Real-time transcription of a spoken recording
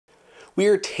We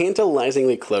are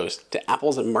tantalizingly close to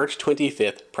Apple's March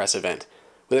 25th press event,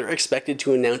 where they're expected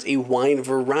to announce a wide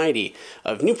variety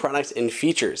of new products and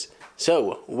features.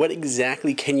 So, what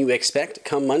exactly can you expect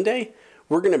come Monday?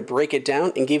 We're going to break it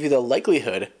down and give you the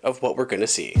likelihood of what we're going to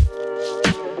see.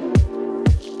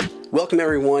 Welcome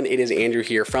everyone, it is Andrew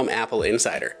here from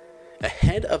AppleInsider.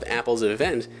 Ahead of Apple's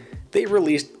event, they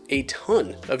released a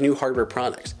ton of new hardware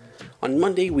products. On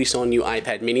Monday, we saw new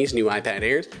iPad minis, new iPad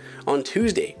Airs. On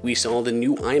Tuesday, we saw the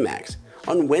new iMacs.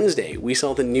 On Wednesday, we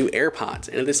saw the new AirPods.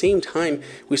 And at the same time,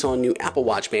 we saw new Apple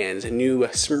Watch bands, new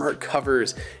smart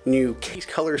covers, new case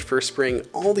colors for spring,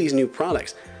 all these new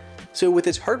products. So with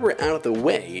this hardware out of the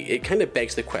way, it kind of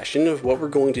begs the question of what we're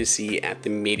going to see at the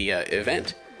media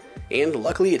event. And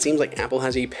luckily, it seems like Apple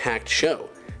has a packed show.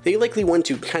 They likely want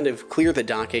to kind of clear the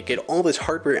docket, get all this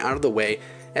hardware out of the way,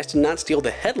 as to not steal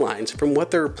the headlines from what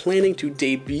they're planning to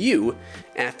debut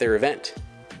at their event.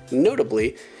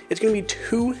 Notably, it's going to be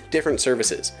two different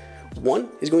services. One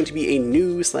is going to be a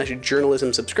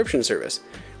news/journalism subscription service,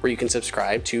 where you can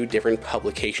subscribe to different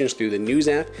publications through the news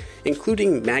app,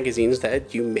 including magazines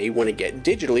that you may want to get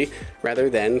digitally rather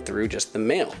than through just the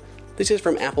mail. This is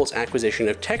from Apple's acquisition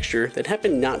of Texture that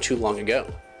happened not too long ago.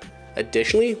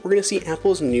 Additionally, we're going to see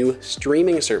Apple's new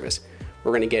streaming service.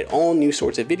 We're going to get all new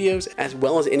sorts of videos, as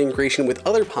well as integration with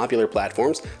other popular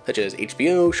platforms such as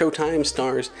HBO, Showtime,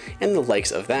 Starz, and the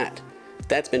likes of that.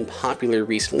 That's been popular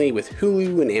recently with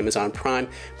Hulu and Amazon Prime,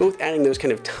 both adding those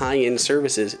kind of tie-in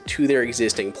services to their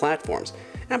existing platforms.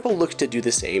 Apple looks to do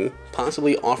the same,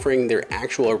 possibly offering their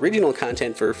actual original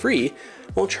content for free,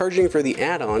 while charging for the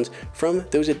add-ons from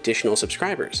those additional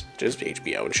subscribers, just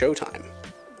HBO and Showtime.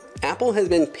 Apple has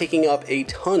been picking up a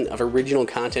ton of original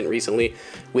content recently,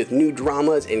 with new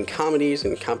dramas and comedies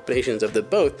and combinations of the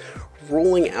both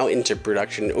rolling out into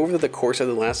production over the course of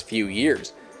the last few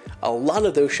years. A lot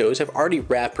of those shows have already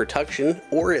wrapped production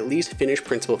or at least finished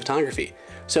principal photography,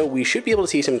 so we should be able to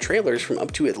see some trailers from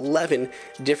up to 11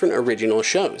 different original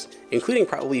shows, including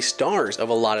probably stars of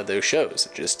a lot of those shows,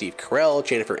 such as Steve Carell,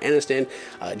 Jennifer Aniston,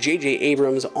 J.J.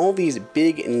 Abrams, all these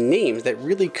big names that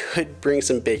really could bring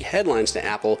some big headlines to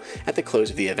Apple at the close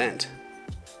of the event.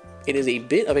 It is a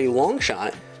bit of a long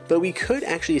shot, but we could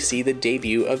actually see the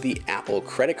debut of the Apple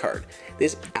credit card.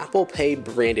 This Apple Pay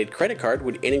branded credit card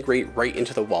would integrate right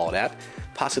into the Wallet app,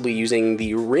 possibly using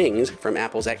the rings from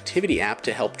Apple's Activity app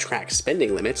to help track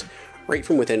spending limits right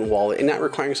from within Wallet and not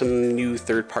requiring some new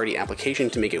third-party application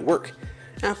to make it work.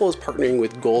 Apple is partnering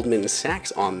with Goldman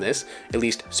Sachs on this, at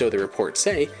least so the reports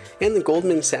say, and the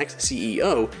Goldman Sachs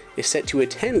CEO is set to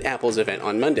attend Apple's event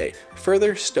on Monday,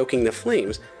 further stoking the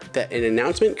flames that an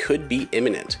announcement could be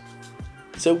imminent.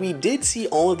 So we did see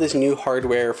all of this new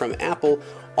hardware from Apple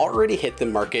already hit the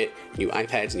market, new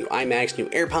iPads, new iMacs, new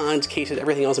AirPods, cases,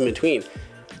 everything else in between.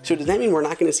 So does that mean we're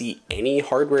not going to see any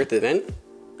hardware at the event?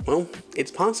 Well,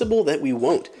 it's possible that we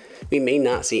won't. We may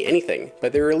not see anything,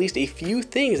 but there are at least a few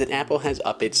things that Apple has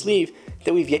up its sleeve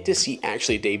that we've yet to see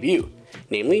actually debut.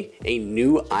 Namely, a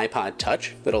new iPod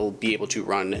Touch that'll be able to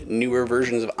run newer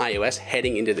versions of iOS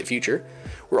heading into the future.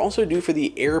 We're also due for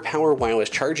the AirPower wireless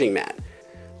charging mat.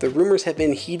 The rumors have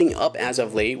been heating up as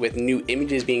of late, with new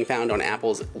images being found on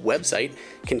Apple's website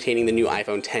containing the new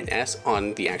iPhone XS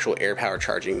on the actual AirPower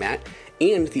charging mat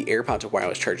and the AirPods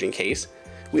wireless charging case.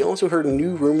 We also heard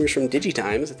new rumors from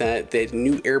DigiTimes that the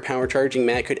new AirPower charging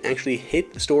mat could actually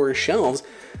hit the store shelves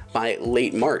by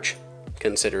late March.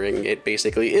 Considering it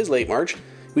basically is late March,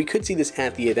 we could see this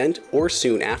at the event or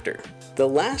soon after. The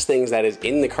last things that is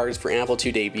in the cards for Apple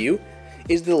to debut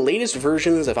is the latest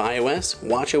versions of iOS,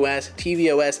 watchOS,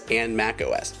 tvOS, and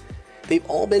macOS. They've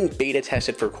all been beta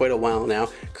tested for quite a while now,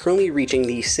 currently reaching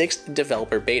the 6th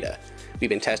developer beta. We've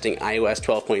been testing iOS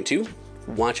 12.2,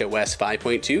 watchOS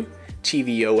 5.2,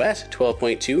 tvOS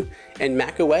 12.2, and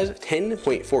macOS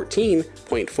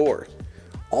 10.14.4.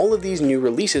 All of these new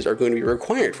releases are going to be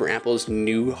required for Apple's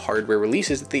new hardware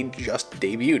releases that they just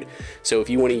debuted. So if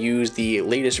you want to use the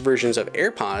latest versions of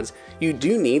AirPods, you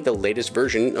do need the latest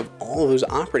version of all of those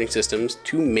operating systems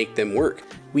to make them work.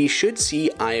 We should see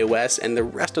iOS and the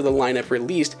rest of the lineup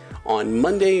released on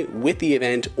Monday with the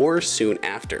event or soon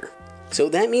after. So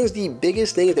that means the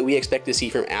biggest thing that we expect to see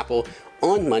from Apple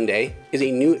on Monday is a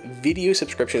new video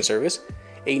subscription service,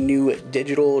 a new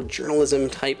digital journalism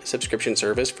type subscription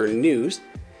service for news,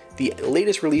 the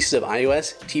latest releases of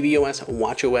iOS, tvOS,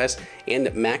 watchOS,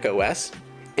 and macOS,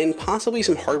 and possibly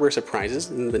some hardware surprises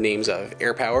in the names of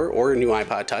AirPower or a new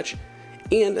iPod Touch,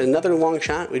 and another long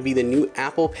shot would be the new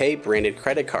Apple Pay branded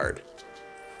credit card.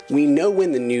 We know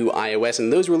when the new iOS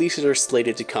and those releases are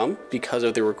slated to come because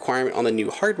of the requirement on the new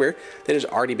hardware that has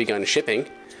already begun shipping.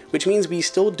 which means we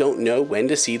still don't know when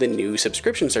to see the new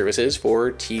subscription services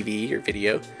for TV or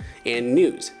video and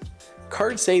news.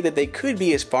 Cards say that they could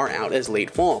be as far out as late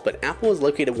fall, but Apple is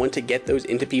likely to want to get those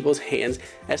into people's hands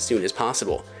as soon as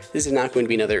possible. This is not going to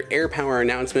be another AirPower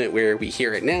announcement where we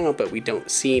hear it now, but we don't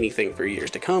see anything for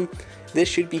years to come. This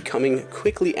should be coming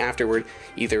quickly afterward,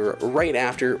 either right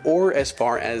after or as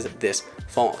far as this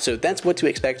fall. So that's what to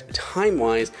expect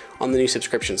time-wise on the new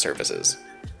subscription services.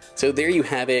 So there you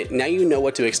have it. Now you know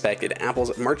what to expect at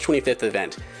Apple's March 25th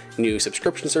event. New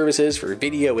subscription services for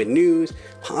video and news,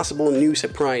 possible new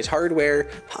surprise hardware,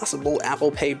 possible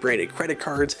Apple Pay branded credit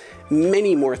cards,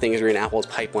 many more things are in Apple's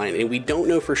pipeline, and we don't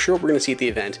know for sure what we're going to see at the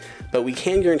event, but we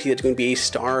can guarantee that it's going to be a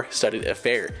star-studded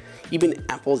affair. Even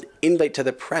Apple's invite to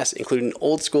the press included an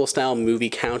old-school style movie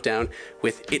countdown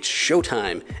with "It's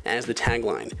Showtime" as the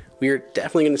tagline. We are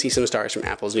definitely going to see some stars from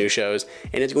Apple's new shows,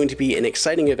 and it's going to be an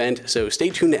exciting event, so stay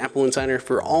tuned to Apple Insider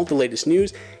for all the latest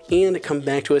news, and come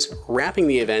back to us wrapping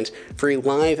the event for a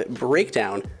live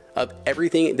breakdown of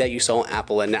everything that you saw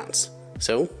Apple announce.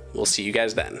 So we'll see you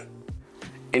guys then.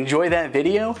 Enjoy that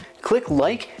video? Click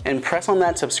like and press on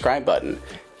that subscribe button.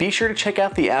 Be sure to check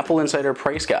out the Apple Insider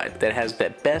Price Guide that has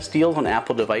the best deals on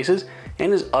Apple devices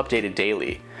and is updated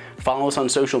daily. Follow us on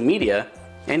social media,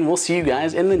 and we'll see you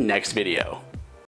guys in the next video.